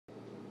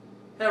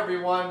Hey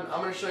everyone,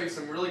 I'm going to show you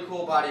some really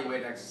cool body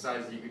weight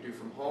exercises that you can do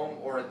from home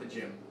or at the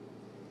gym.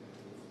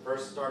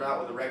 First, start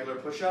out with a regular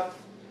push-up.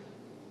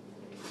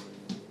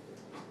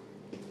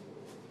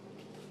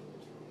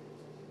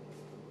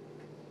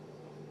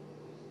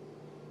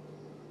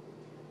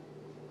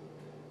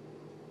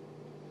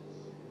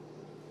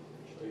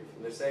 Show you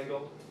from this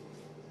angle.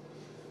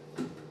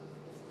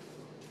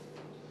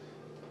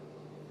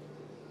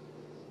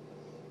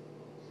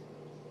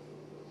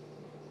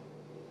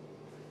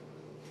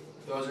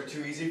 If those are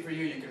too easy for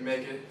you, you can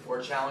make it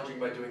more challenging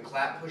by doing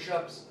clap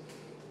push-ups.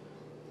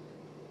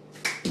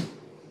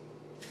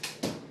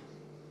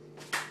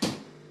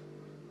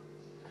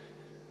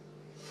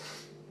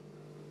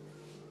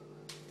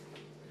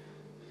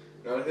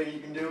 Another thing you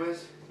can do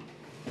is,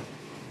 if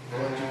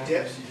you want to do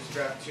dips, you just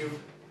grab two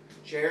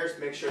chairs,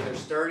 make sure they're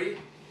sturdy.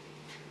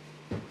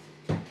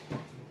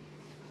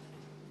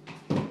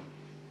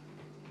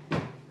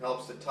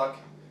 Helps to tuck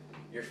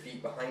your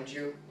feet behind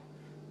you.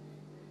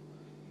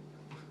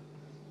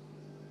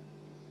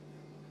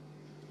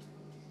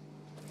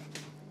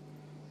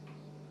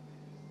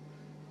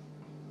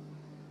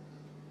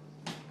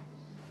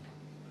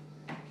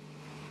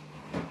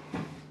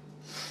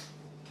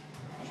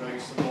 Showing you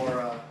some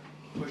more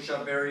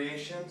push-up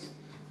variations.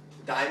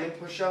 Diamond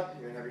push-up,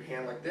 you're going to have your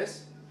hand like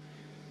this.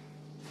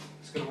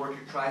 It's going to work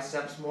your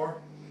triceps more.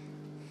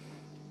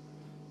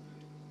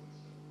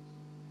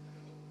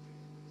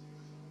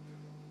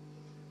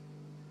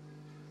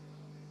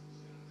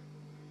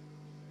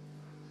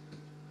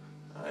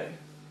 Alright,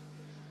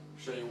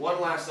 show you one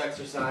last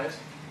exercise.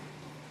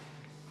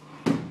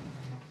 It's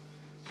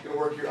going to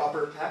work your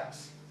upper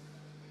pecs.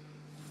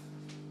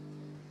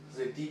 This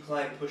is a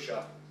decline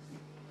push-up.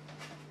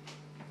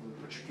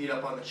 Put your feet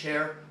up on the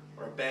chair,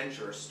 or a bench,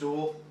 or a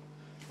stool,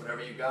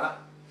 whatever you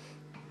got.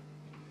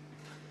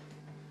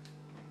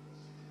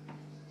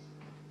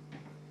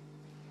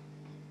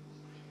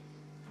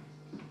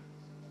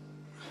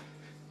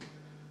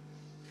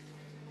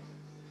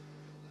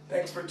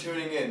 Thanks for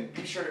tuning in.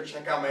 Be sure to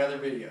check out my other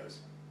videos.